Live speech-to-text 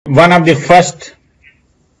one of the first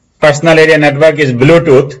personal area network is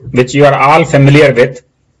Bluetooth, which you are all familiar with.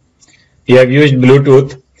 You have used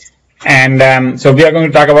Bluetooth. And so we are going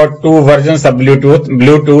to talk about two versions of Bluetooth,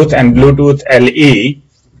 Bluetooth and Bluetooth LE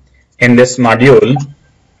in this module.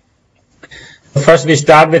 First we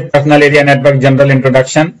start with personal area network general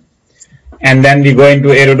introduction, and then we go into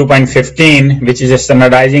Aero 2.15, which is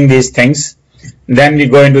standardizing these things. Then we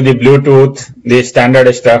go into the Bluetooth, the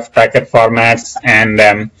standard stuff, packet formats,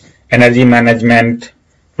 and energy management,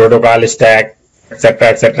 protocol stack, etc.,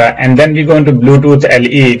 etc. And then we go into Bluetooth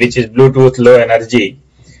LE, which is Bluetooth low energy.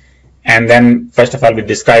 And then first of all, we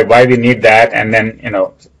describe why we need that, and then, you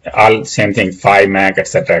know, all same thing, Phi, MAC,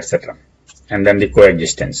 etc., etc. And then the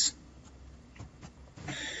coexistence.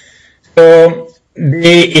 So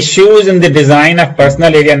the issues in the design of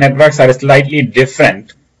personal area networks are slightly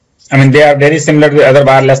different. I mean, they are very similar to other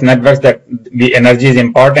wireless networks, that the energy is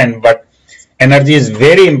important, but energy is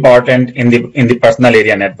very important in the personal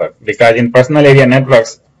area network, because in personal area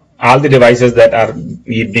networks, all the devices that are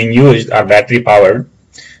being used are battery powered,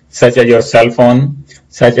 such as your cell phone,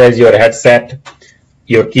 such as your headset,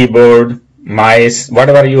 your keyboard, mice,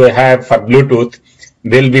 whatever you have for Bluetooth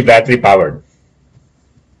will be battery powered.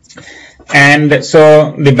 And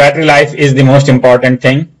so the battery life is the most important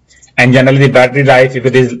thing. And generally the battery life, if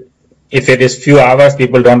it is few hours,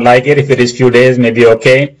 people don't like it. If it is few days, maybe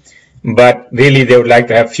okay. But really they would like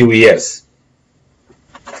to have few years.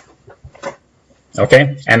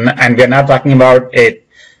 Okay. And we are not talking about a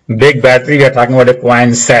big battery, we are talking about a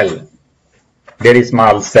coin cell. Very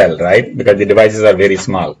small cell, right? Because the devices are very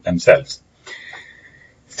small themselves.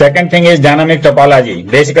 Second thing is dynamic topology.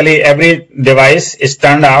 Basically, every device is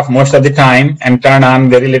turned off most of the time and turned on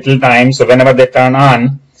very little time. So whenever they turn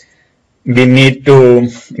on, we need to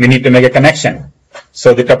make a connection.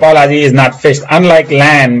 So the topology is not fixed. Unlike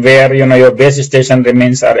LAN, where, you know, your base station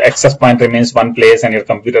remains, or access point remains one place, and your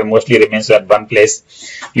computer mostly remains at one place.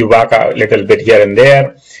 You walk a little bit here and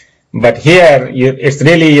there. But here, it's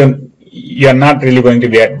really, you're not really going to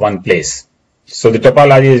be at one place. So the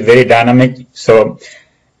topology is very dynamic. So,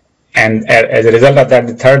 and as a result of that,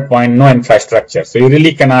 the third point, no infrastructure. So you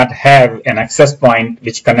really cannot have an access point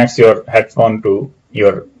which connects your headphone to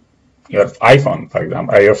your iPhone, for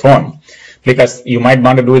example, or your phone. Because you might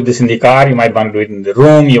want to do this in the car, you might want to do it in the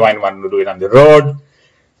room, you might want to do it on the road.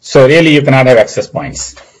 So really you cannot have access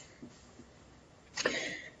points.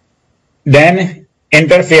 Then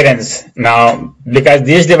interference. Now, because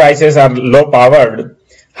these devices are low powered,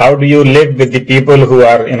 how do you live with the people who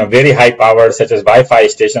are, you know, very high powered, such as Wi-Fi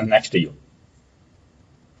stations next to you?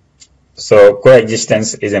 So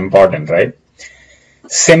coexistence is important, right?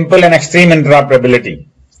 Simple and extreme interoperability.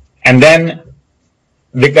 And then,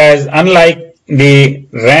 because unlike the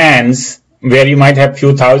RANs, where you might have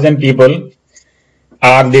few thousand people,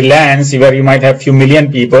 or the LANs, where you might have few million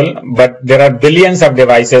people, but there are billions of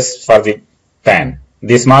devices for the PAN.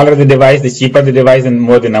 The smaller the device, the cheaper the device, and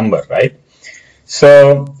more the number, right?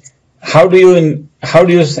 So how do you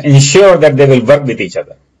ensure that they will work with each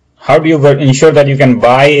other? How do you ensure that you can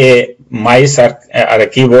buy a mice or a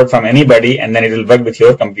keyboard from anybody and then it will work with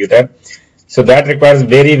your computer? So that requires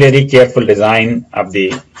very, very careful design of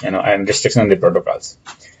the, you know, and restriction on the protocols.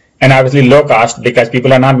 And obviously low cost, because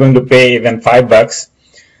people are not going to pay even $5,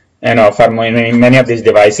 you know, for many of these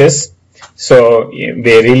devices. So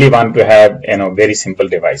they really want to have, you know, very simple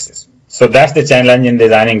devices. So that's the challenge in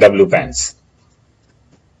designing WPANs.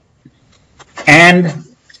 And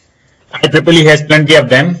IEEE has plenty of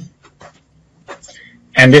them.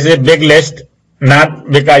 And this is a big list,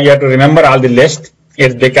 not because you have to remember all the list.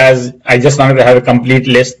 It's because I just wanted to have a complete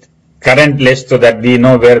list, current list, so that we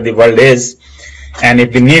know where the world is. And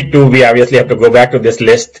if we need to, we obviously have to go back to this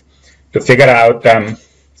list to figure out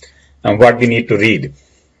what we need to read.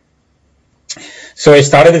 So it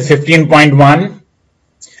started with 15.1.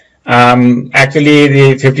 Actually,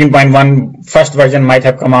 the 15.1 first version might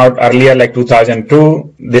have come out earlier, like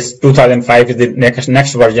 2002. This 2005 is the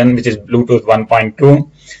next version, which is Bluetooth 1.2.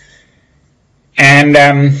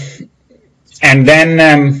 And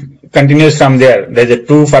then continues from there. There's a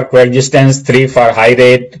 2 for coexistence, 3 for high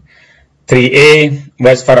rate, 3A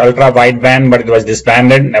was for ultra wideband, but it was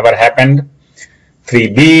disbanded, never happened.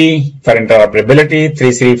 3B for interoperability,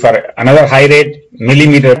 3C for another high rate,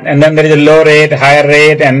 millimeter, and then there is a low rate, higher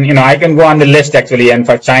rate, and, you know, I can go on the list actually. And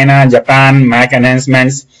for China, Japan, MAC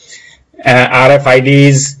enhancements,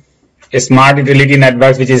 RFIDs, smart utility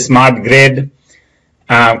networks, which is smart grid,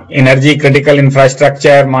 energy critical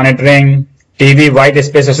infrastructure monitoring, TV white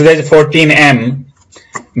spaces. So there's 14M,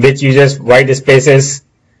 which uses white spaces,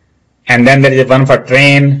 and then there is one for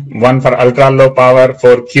train, one for ultra low power,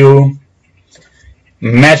 4Q,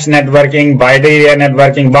 mesh networking, body area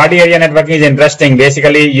networking. Body area networking is interesting.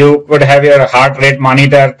 Basically, you could have your heart rate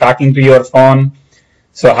monitor talking to your phone.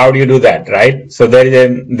 So how do you do that, right? So there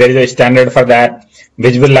is a standard for that.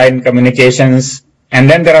 Visible line communications. And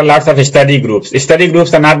then there are lots of study groups. Study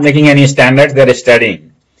groups are not making any standards, they're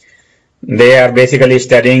studying. They are basically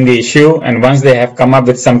studying the issue, and once they have come up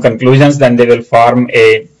with some conclusions, then they will form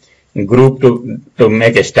a group to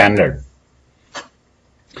make a standard.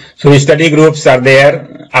 So the study groups are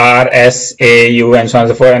there, R, S, A, U, and so on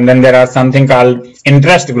and so forth. And then there are something called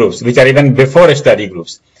interest groups, which are even before study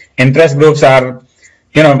groups. Interest groups are,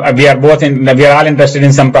 we are all interested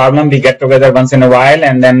in some problem. We get together once in a while,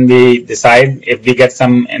 and then we decide if we get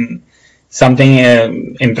something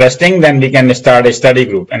interesting, then we can start a study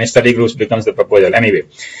group, and a study group becomes the proposal. Anyway,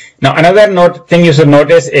 now another thing you should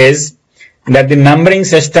notice is that the numbering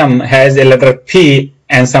system has a letter P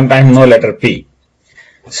and sometimes no letter P.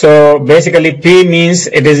 So basically, P means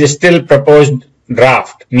it is still proposed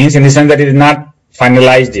draft, means in the sense that it is not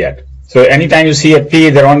finalized yet. So anytime you see a P,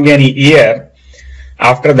 there won't be any year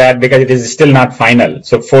after that because it is still not final.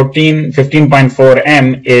 So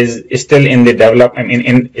 15.4M is still in the development.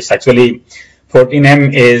 It's actually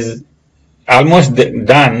 14M is almost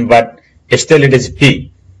done, but still it is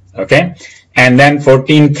P. Okay, and then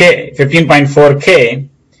 15.4K,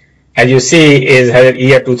 as you see, has a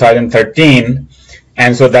year 2013,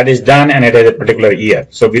 and so that is done, and it has a particular year.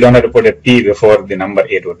 So we don't have to put a P before the number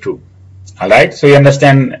 802. All right. So you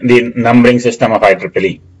understand the numbering system of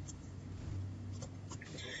IEEE.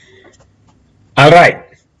 All right,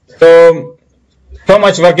 so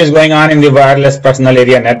much work is going on in the wireless personal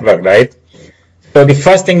area network, right? So the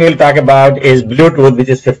first thing we'll talk about is Bluetooth, which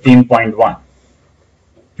is 15.1.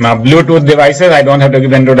 Now, Bluetooth devices, I don't have to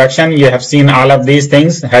give introduction. You have seen all of these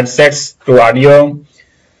things, headsets to audio,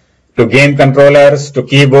 to game controllers, to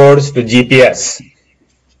keyboards, to GPS.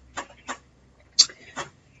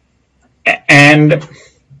 And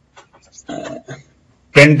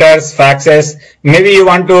printers, faxes. Maybe you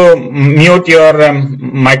want to mute your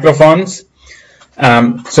microphones.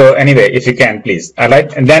 So anyway, if you can, please. All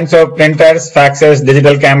right. And then so printers, faxes,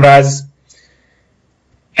 digital cameras,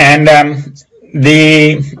 and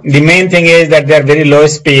the main thing is that they are very low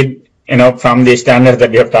speed. From the standards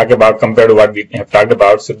that we have talked about compared to what we have talked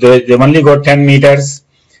about. So they only go 10 meters,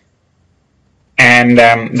 and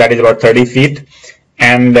that is about 30 feet,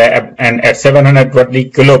 and at 720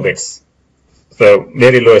 kilobits. So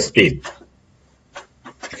very low speed.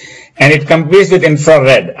 And it competes with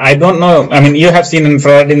infrared. I don't know, you have seen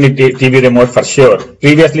infrared in the TV remote for sure.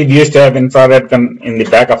 Previously, we used to have infrared in the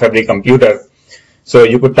back of every computer. So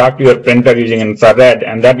you could talk to your printer using infrared,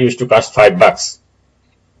 and that used to cost $5.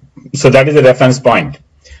 So that is the reference point.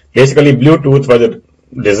 Basically, Bluetooth was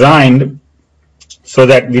designed so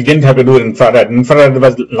that we didn't have to do infrared. Infrared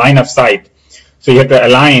was line of sight. So you have to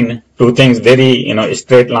align two things very,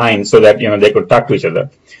 straight lines so that, they could talk to each other.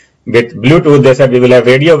 With Bluetooth, they said we will have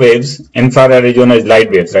radio waves. Infrared is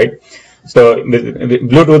light waves, right? So with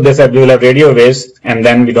Bluetooth, they said we will have radio waves, and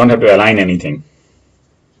then we don't have to align anything.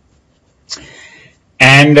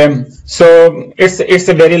 And so it's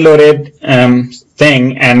a very low rate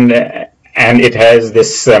thing, and it has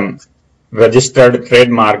this registered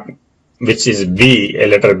trademark, which is B, a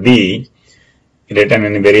letter B, written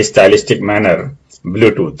in a very stylistic manner,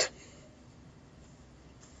 Bluetooth.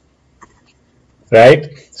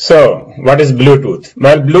 Right? So, what is Bluetooth?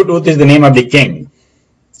 Well, Bluetooth is the name of the king.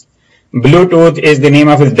 Bluetooth is the name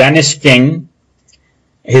of his Danish king.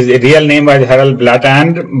 His real name was Harald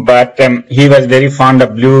Blatand, but he was very fond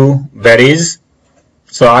of blueberries.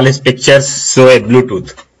 So all his pictures show a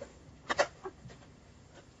Bluetooth.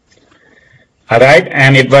 All right,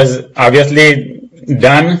 and it was obviously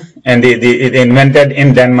done and it invented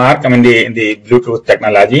in Denmark. The Bluetooth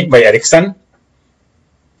technology by Ericsson.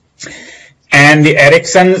 And the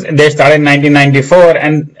Ericssons, they started in 1994,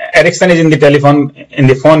 and Ericsson is in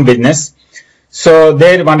the phone business. So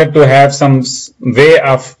they wanted to have some way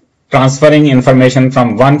of transferring information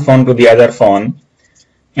from one phone to the other phone,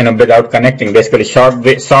 without connecting, basically short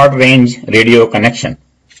range radio connection.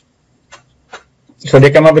 So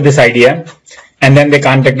they come up with this idea, and then they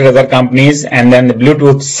contacted other companies, and then the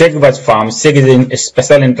Bluetooth SIG was formed. SIG is a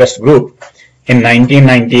special interest group in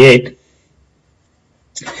 1998.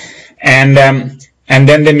 And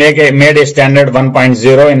then they made a standard 1.0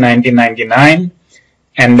 in 1999.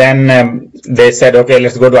 And then they said, okay,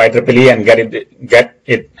 let's go to IEEE and get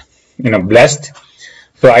it blessed.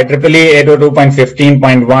 So IEEE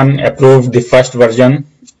 802.15.1 approved the first version.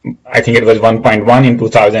 I think it was 1.1 in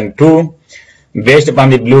 2002, based upon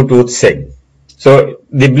the Bluetooth SIG. So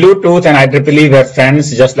the Bluetooth and IEEE were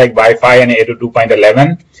friends, just like Wi-Fi and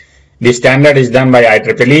 802.11. The standard is done by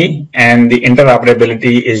IEEE and the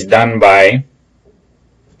interoperability is done by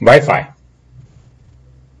Wi-Fi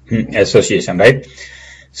association, right?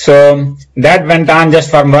 So that went on just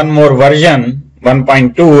for one more version,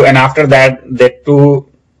 1.2, and after that the two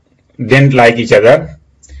didn't like each other,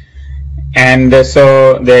 and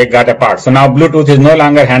so they got apart. So now Bluetooth is no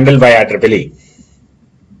longer handled by IEEE.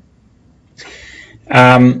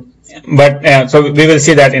 So we will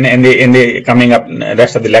see that in the coming up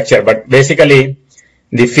rest of the lecture. But basically,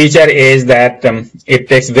 the feature is that it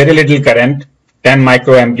takes very little current, 10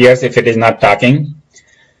 microamperes if it is not talking,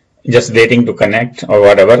 just waiting to connect or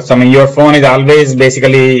whatever. So I mean, your phone is always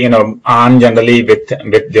basically on generally with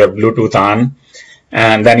your Bluetooth on,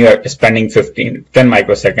 and then you are spending 10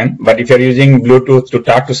 microseconds. But if you are using Bluetooth to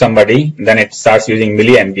talk to somebody, then it starts using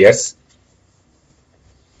milliamperes.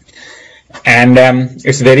 And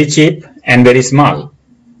it's very cheap and very small.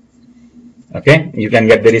 Okay, you can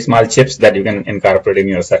get very small chips that you can incorporate in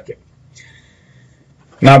your circuit.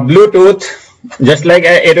 Now Bluetooth, just like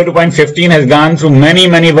 802.15, has gone through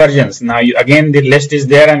many versions. Now again the list is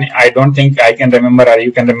there, and I don't think I can remember or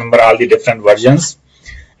you can remember all the different versions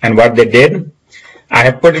and what they did. I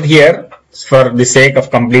have put it here for the sake of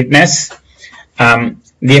completeness. The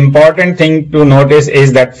important thing to notice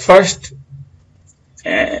is that first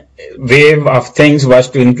wave of things was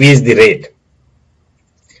to increase the rate.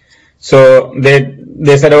 So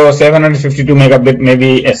they said, oh, 752 megabit,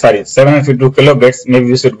 maybe 752 kilobits, maybe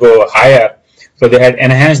we should go higher. So they had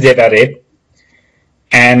enhanced data rate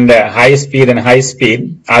and high speed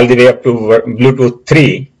all the way up to Bluetooth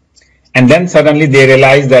 3, and then suddenly they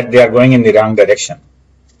realized that they are going in the wrong direction.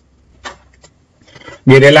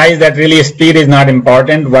 They realized that really speed is not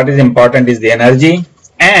important. What is important is the energy,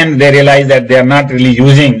 and they realized that they are not really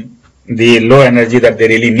using the low energy that they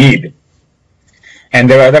really need. And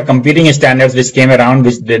there were other competing standards which came around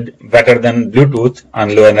which did better than Bluetooth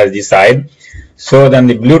on low energy side. So then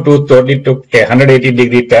the Bluetooth totally took a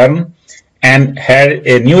 180-degree turn and had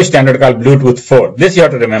a new standard called Bluetooth 4. This you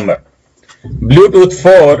have to remember. Bluetooth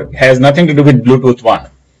 4 has nothing to do with Bluetooth 1.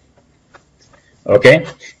 Okay,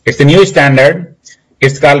 it's a new standard.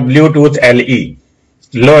 It's called Bluetooth LE,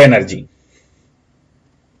 low energy.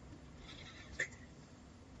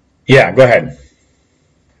 Yeah, go ahead.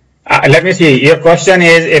 Let me see. Your question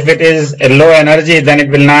is, if it is a low energy, then it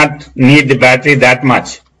will not need the battery that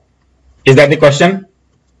much. Is that the question?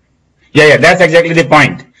 Yeah, that's exactly the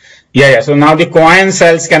point. Yeah. So now the coin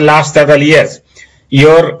cells can last several years.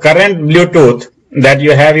 Your current Bluetooth that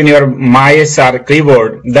you have in your mice or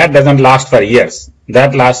keyboard, that doesn't last for years.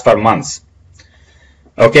 That lasts for months.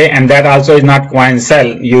 Okay, and that also is not coin cell.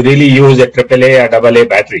 You really use a AAA or AA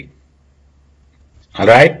battery. All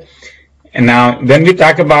right. And now, when we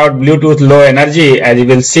talk about Bluetooth low energy, as you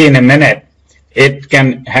will see in a minute, it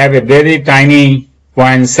can have a very tiny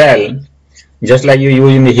coin cell, just like you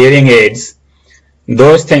use in the hearing aids.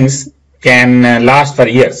 Those things can last for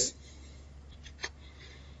years.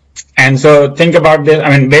 And so think about this.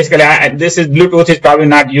 I mean, basically, Bluetooth is probably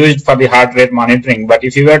not used for the heart rate monitoring. But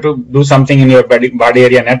if you were to do something in your body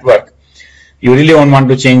area network, you really won't want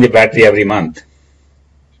to change the battery every month.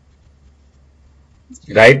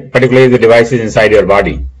 Right, particularly the devices inside your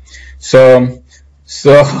body. So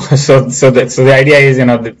the idea is,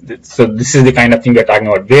 so this is the kind of thing we're talking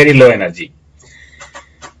about, very low energy.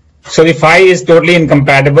 So the Phi is totally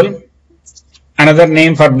incompatible. Another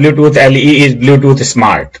name for Bluetooth LE is Bluetooth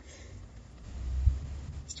Smart.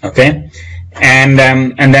 Okay, and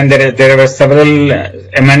then there were several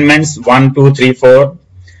amendments, 1, 2, 3, 4,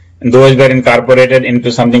 and those were incorporated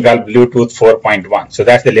into something called Bluetooth 4.1. So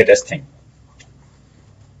that's the latest thing.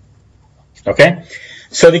 Okay,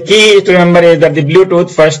 so the key to remember is that the Bluetooth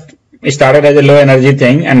first started as a low energy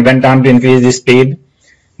thing and went on to increase the speed,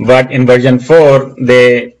 but in version 4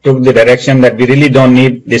 they took the direction that we really don't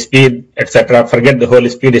need the speed, etc. Forget the whole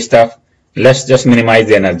speed stuff, let's just minimize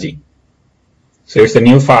the energy. So it's a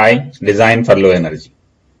new Phi designed for low energy.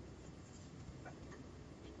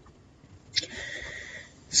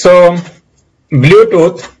 So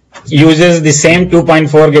Bluetooth uses the same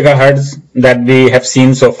 2.4 gigahertz that we have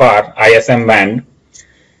seen so far, ISM band,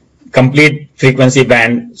 complete frequency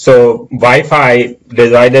band. So Wi-Fi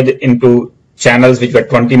divided into channels which were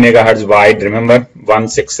 20 megahertz wide, remember, 1,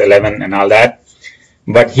 6, 11 and all that.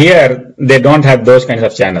 But here they don't have those kinds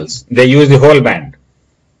of channels. They use the whole band.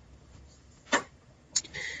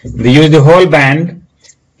 They use the whole band,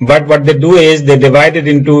 but what they do is they divide it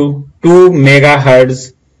into 1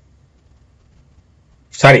 megahertz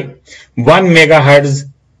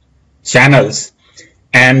channels,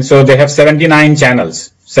 And so they have 79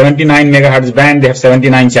 channels. 79 megahertz band, they have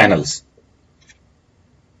 79 channels.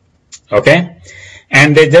 Okay?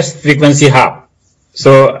 And they just frequency hop.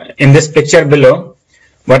 So in this picture below,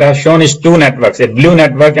 what I've shown is two networks, a blue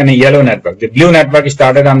network and a yellow network. The blue network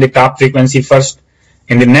started on the top frequency first.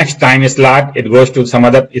 In the next time slot, it goes to some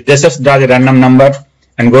other, it just does a random number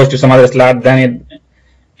and goes to some other slot. Then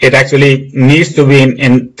it actually needs to be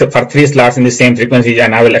for 3 slots in the same frequency,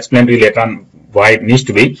 and I will explain to you later on why it needs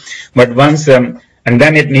to be. But once, and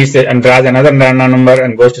then it needs to, and draws another random number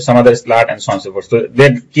and goes to some other slot and so on and so forth. So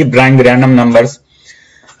they keep drawing the random numbers.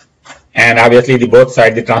 And obviously, both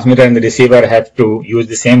sides, the transmitter and the receiver, have to use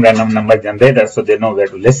the same random number generator, so they know where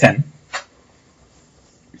to listen.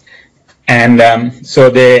 And so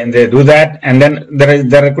they do that. And then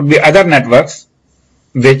there could be other networks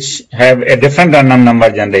which have a different random number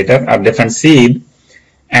generator or different seed,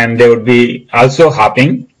 and they would be also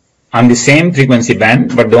hopping on the same frequency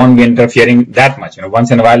band, but don't be interfering that much.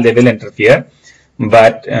 Once in a while they will interfere,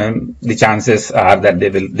 but the chances are that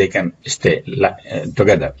they can stay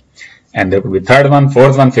together. And there could be third one,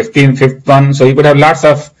 fourth one, fifth one. So you could have lots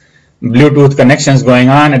of Bluetooth connections going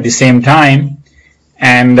on at the same time,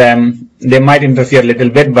 and they might interfere a little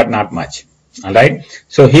bit, but not much. All right.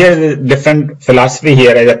 So here's a different philosophy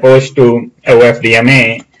here as opposed to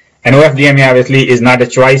OFDMA. And OFDMA obviously is not a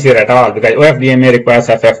choice here at all, because OFDMA requires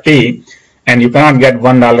FFT, and you cannot get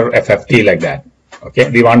 $1 FFT like that. Okay.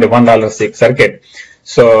 We want a $1 circuit.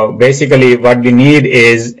 So basically what we need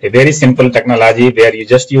is a very simple technology where you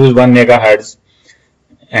just use 1 megahertz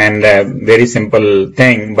and a very simple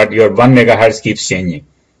thing, but your 1 megahertz keeps changing.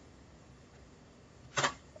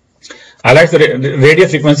 I like the radio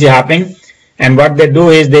frequency hopping, and what they do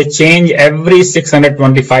is they change every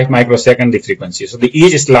 625 microsecond the frequency. So the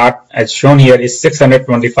each slot as shown here is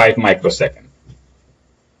 625 microsecond.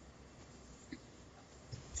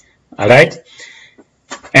 All right.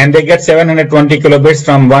 And they get 720 kilobits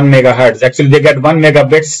from 1 megahertz. Actually, they get 1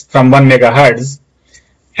 megabits from 1 megahertz,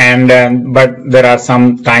 and but there are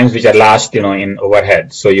some times which are lost, in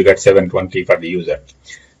overhead. So you get 720 for the user.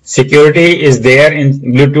 Security is there in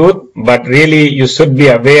Bluetooth, but really you should be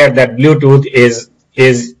aware that Bluetooth is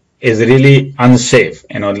really unsafe.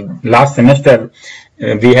 Last semester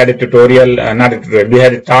we had a tutorial, we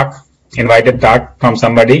had a invited talk from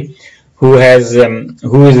somebody who is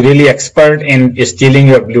really expert in stealing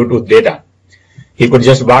your Bluetooth data. He could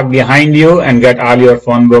just walk behind you and get all your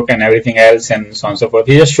phone book and everything else and so on and so forth.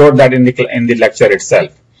 He just showed that in the lecture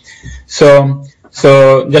itself.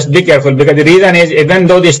 So just be careful, because the reason is, even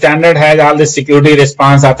though the standard has all the security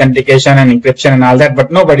response, authentication and encryption and all that,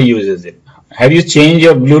 but nobody uses it. Have you changed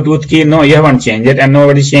your Bluetooth key? No, you haven't changed it, and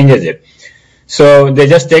nobody changes it. So they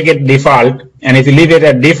just take it default, and if you leave it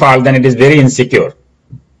at default, then it is very insecure.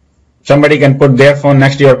 Somebody can put their phone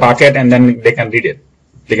next to your pocket and then they can read it.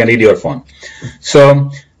 They can read your phone.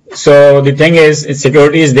 So the thing is,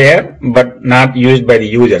 security is there, but not used by the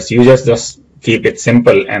users. Users just keep it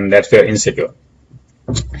simple, and that's where insecure.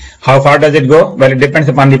 How far does it go? Well, it depends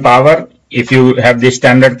upon the power. If you have the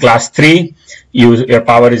standard class 3, your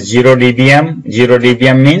power is 0 dBm. 0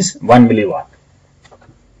 dBm means 1 milliwatt.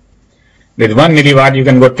 With 1 milliwatt, you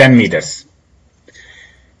can go 10 meters.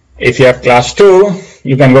 If you have class 2,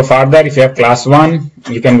 you can go farther. If you have class 1,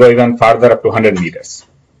 you can go even farther, up to 100 meters.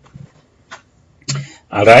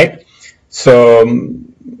 All right. So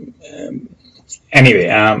anyway,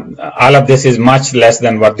 all of this is much less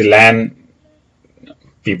than what the LAN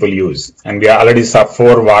people use. And we already saw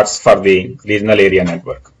 4 watts for the regional area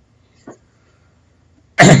network.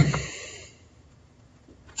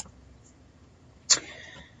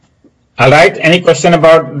 All right, any question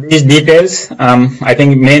about these details? I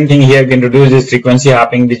think main thing here we introduced is frequency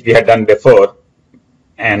hopping, which we had done before.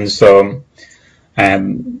 And so,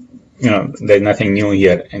 there's nothing new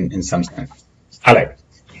here in some sense. All right,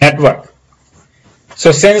 network.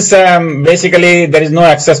 So since basically there is no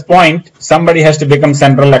access point, somebody has to become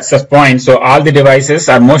central access point. So all the devices,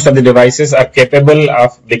 or most of the devices, are capable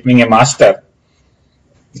of becoming a master.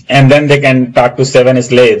 And then they can talk to 7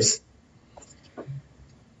 slaves.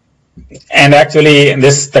 And actually,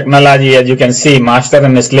 this technology, as you can see, master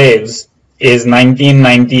and slaves, is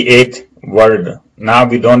 1998 word. Now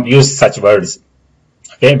we don't use such words.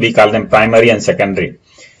 Okay, we call them primary and secondary.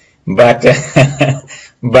 But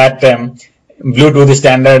Bluetooth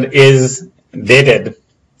standard is dated,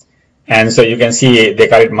 and so you can see they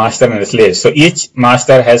call it master and slave. So each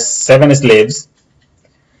master has 7 slaves,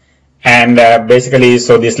 and basically,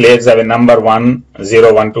 so the slaves have a number 1,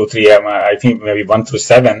 0, 1, 2, 3. I think maybe 1 through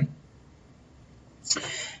 7.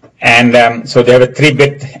 And so they have a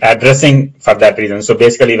 3-bit addressing for that reason. So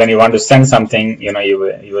basically, when you want to send something, you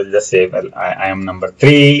will just say, well, I am number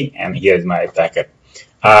 3, and here is my packet.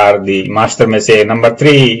 Or the master may say, number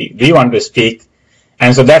 3, do you want to speak?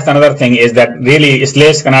 And so that's another thing, is that really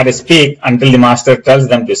slaves cannot speak until the master tells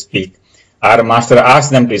them to speak, or master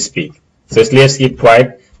asks them to speak. So slaves keep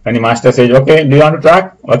quiet when the master says, okay, do you want to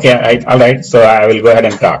talk? Okay, all right, so I will go ahead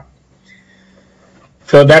and talk.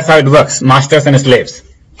 So that's how it works, masters and slaves.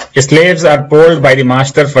 Slaves are polled by the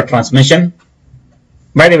master for transmission.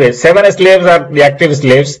 By the way, 7 slaves are the active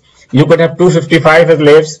slaves. You could have 255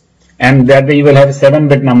 slaves, and that way you will have a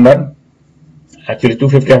 7-bit number. Actually,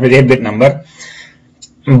 255 is 8-bit number.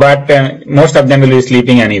 But most of them will be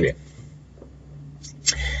sleeping anyway.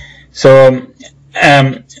 So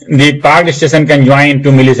the parked station can join in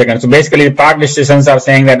 2 milliseconds. So basically, the parked stations are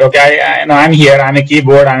saying that, okay, I'm here, I'm a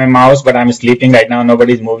keyboard, I'm a mouse, but I'm sleeping right now.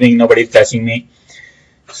 Nobody's moving, nobody's touching me.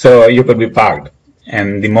 So you could be parked.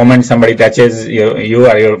 And the moment somebody touches you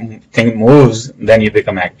or your thing moves, then you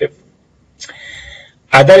become active.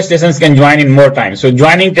 Other stations can join in more time. So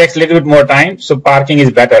joining takes a little bit more time. So parking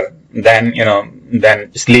is better than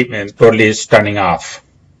sleep totally turning off.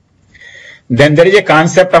 Then there is a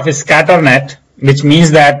concept of a scatter net, which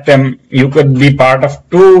means that you could be part of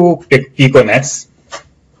 2 piconets.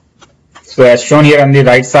 So as shown here on the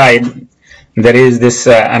right side, there is this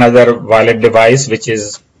another violet device which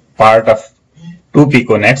is part of 2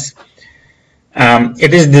 piconets.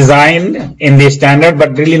 It is designed in the standard,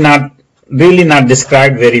 but really not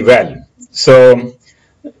described very well. So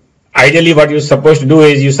ideally, what you're supposed to do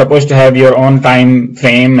is you're supposed to have your own time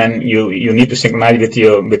frame, and you need to synchronize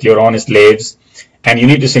with your own slaves, and you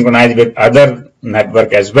need to synchronize with other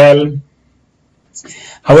network as well.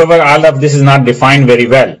 However, all of this is not defined very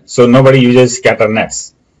well, so nobody uses scatter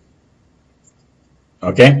nets.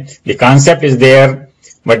 Okay, the concept is there,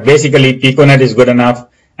 but basically piconet is good enough,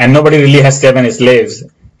 and nobody really has 7 slaves.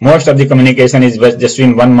 Most of the communication is just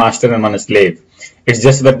between 1 master and 1 slave. It's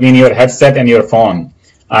just between your headset and your phone,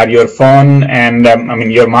 or your phone and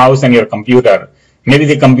your mouse and your computer. Maybe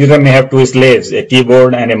the computer may have 2 slaves, a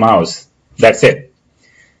keyboard and a mouse. That's it.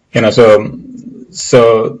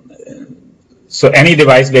 So any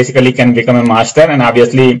device basically can become a master, and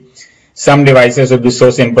obviously some devices would be so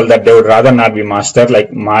simple that they would rather not be master.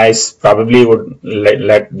 Like mice probably would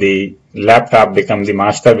let the laptop become the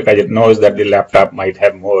master because it knows that the laptop might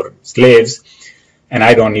have more slaves, and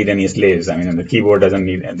I don't need any slaves. The keyboard doesn't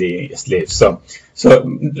need the slaves. So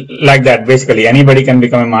like that, basically anybody can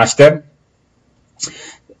become a master.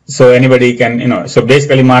 So anybody can, so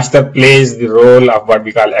basically master plays the role of what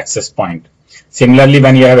we call access point. Similarly,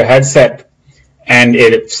 when you have a headset and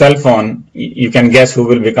a cell phone, you can guess who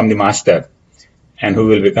will become the master and who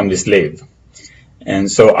will become the slave.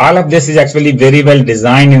 And so all of this is actually very well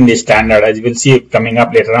designed in the standard, as you will see coming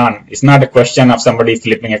up later on. It's not a question of somebody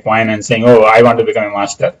flipping a coin and saying, oh, I want to become a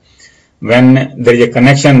master. When there is a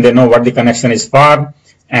connection, they know what the connection is for,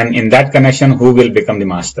 and in that connection, who will become the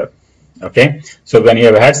master. Okay, so when you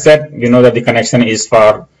have a headset, you know that the connection is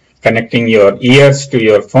for connecting your ears to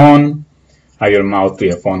your phone, or your mouth to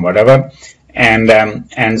your phone, whatever.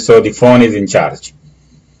 And so the phone is in charge.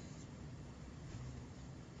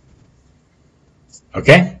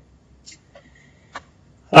 Okay.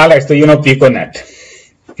 All right. So piconet.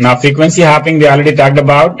 Now frequency hopping we already talked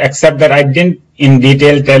about, except that I didn't in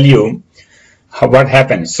detail tell you what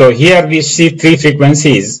happens. So here we see 3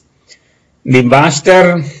 frequencies. The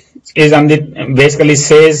master is on the basically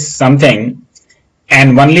says something,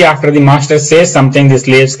 and only after the master says something, the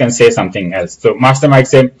slaves can say something else. So master might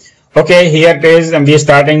say, okay, here it is, and we are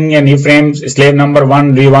starting a new frame. Slave number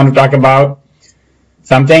 1, do you want to talk about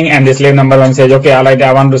something? And the slave number 1 says, okay, all right,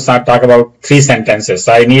 I want to start talk about 3 sentences.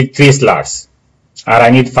 So I need 3 slots, or I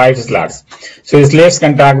need 5 slots. So the slaves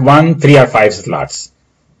can talk 1, 3, or 5 slots.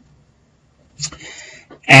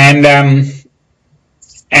 And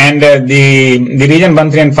the reason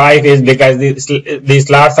 1, 3, and 5 is because the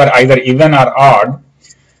slots are either even or odd.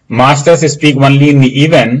 Masters speak only in the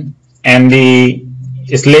even, and the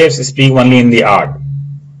slaves speak only in the odd.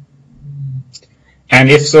 And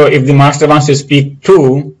if the master wants to speak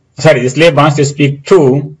 2, the slave wants to speak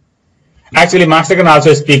 2, actually master can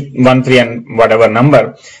also speak 1, 3, and whatever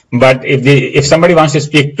number. But if somebody wants to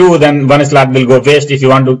speak 2, then 1 slot will go waste if you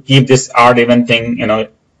want to keep this odd even thing,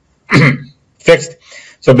 fixed.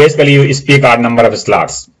 So basically you speak odd number of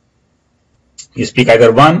slots. You speak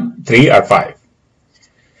either 1, 3, or 5.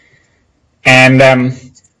 And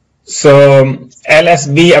so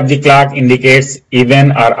LSB of the clock indicates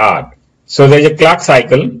even or odd. So there is a clock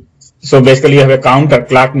cycle. So basically you have a counter.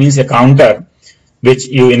 Clock means a counter. which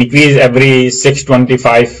you increase every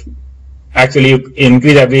 625. Actually, you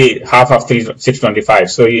increase every half of 625.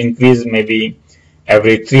 So you increase maybe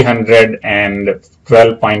every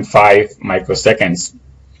 312.5 microseconds.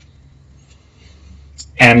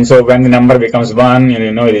 And so when the number becomes 1, we are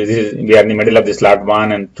in the middle of the slot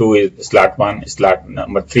 1, and 2 is slot 1, slot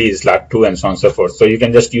number 3 is slot 2, and so on and so forth. So you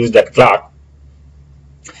can just use that clock.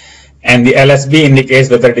 And the LSB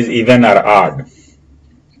indicates whether it is even or odd.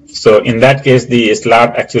 So in that case, the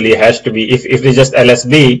slot actually has to be, if it is just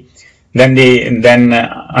LSB, then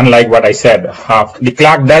unlike what I said, the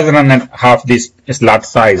clock does run at half this slot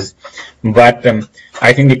size, but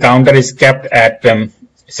I think the counter is kept at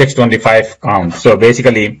 625 count. So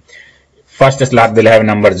basically, first slot will have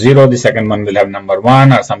number 0, the second one will have number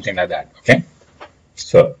 1, or something like that. Okay.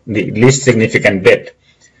 So the least significant bit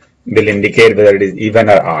will indicate whether it is even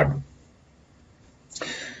or odd.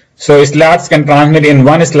 So slots can transmit in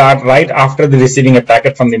one slot right after the receiving a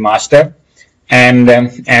packet from the master, and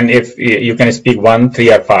if you can speak 1,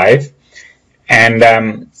 3, or 5, and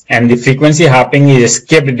the frequency hopping is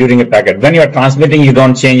skipped during a packet. When you are transmitting, you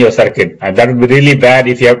don't change your circuit. That would be really bad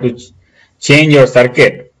if you have to change your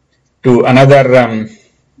circuit to another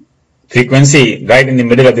frequency right in the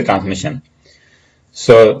middle of the transmission.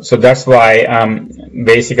 So that's why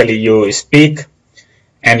basically you speak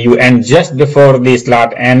and you end just before the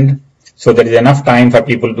slot end, so there is enough time for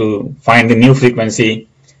people to find the new frequency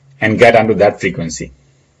and get onto that frequency.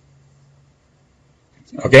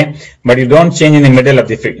 Okay, but you don't change in the middle of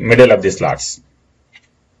the slots.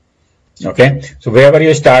 Okay, so wherever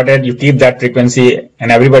you started, you keep that frequency,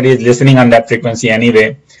 and everybody is listening on that frequency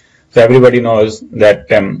anyway. So everybody knows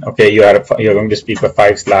that okay, you're going to speak for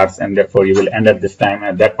 5 slots, and therefore you will end at this time.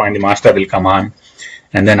 At that point, the master will come on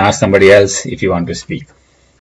and then ask somebody else if you want to speak.